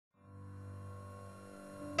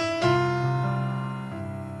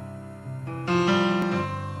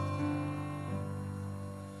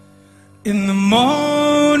In the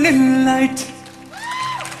morning light,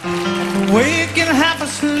 awake and half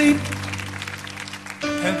asleep.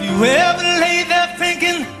 Have you ever laid there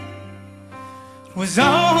thinking it was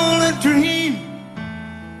all a dream?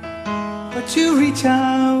 But you reach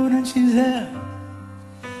out and she's there,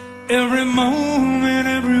 every moment,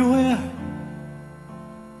 everywhere.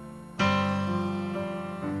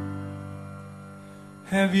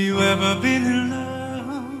 Have you ever been in love?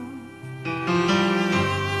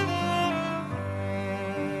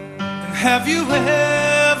 Have you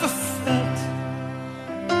ever felt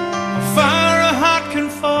how far a heart can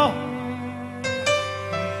fall?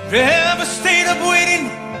 Ever stayed up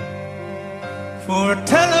waiting for a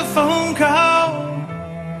telephone call,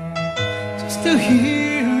 just to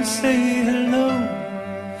hear her say hello,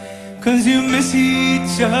 'cause you miss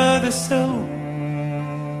each other so?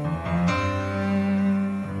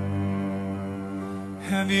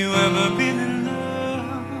 Have you ever been in love?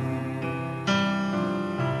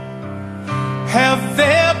 Have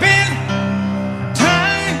there been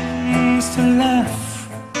times to laugh,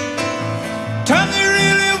 times you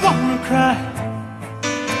really wanna cry,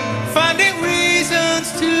 finding reasons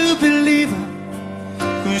to believe her,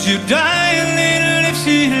 'cause you die a little if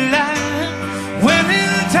she lies? When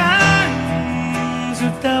in times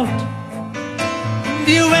of doubt,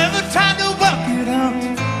 do you ever try to work it out?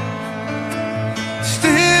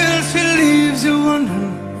 Still she leaves you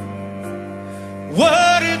wondering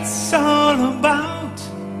what it's all about.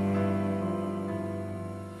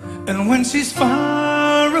 And when she's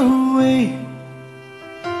far away,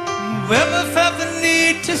 you ever felt the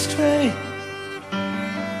need to stray,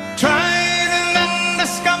 trying and then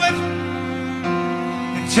discovered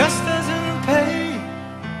it just doesn't pay?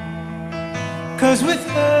 'Cause with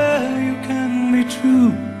her you can be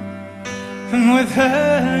true, and with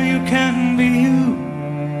her you can be you.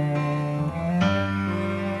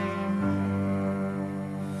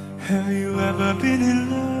 Have you ever been in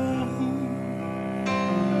love?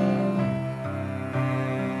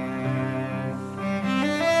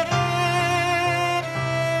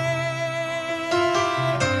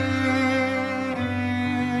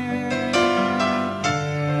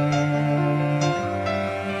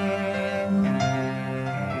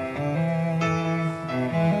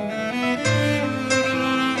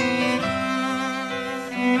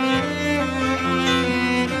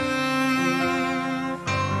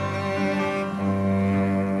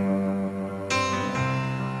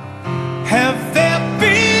 Have there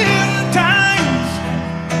been times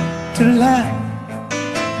to laugh,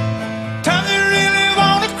 times you really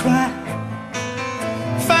want to cry,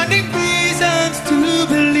 finding reasons to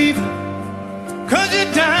believe her, 'cause you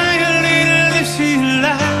die a little if she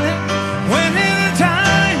lies? When in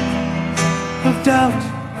times of doubt,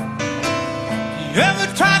 you ever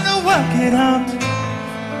try to work it out?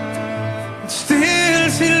 Still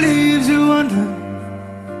she leaves you wondering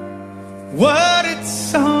what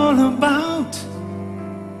it's all about.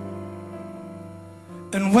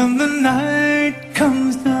 And when the night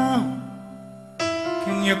comes down,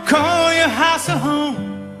 can you call your house a home?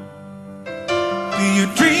 Do you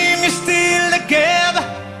dream you're still together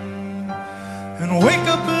and wake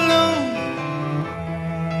up alone?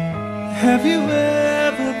 Have you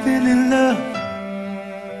ever been in love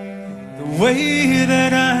the way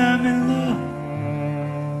that I'm in love?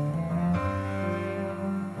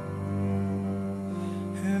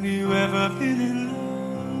 Have you ever been in love?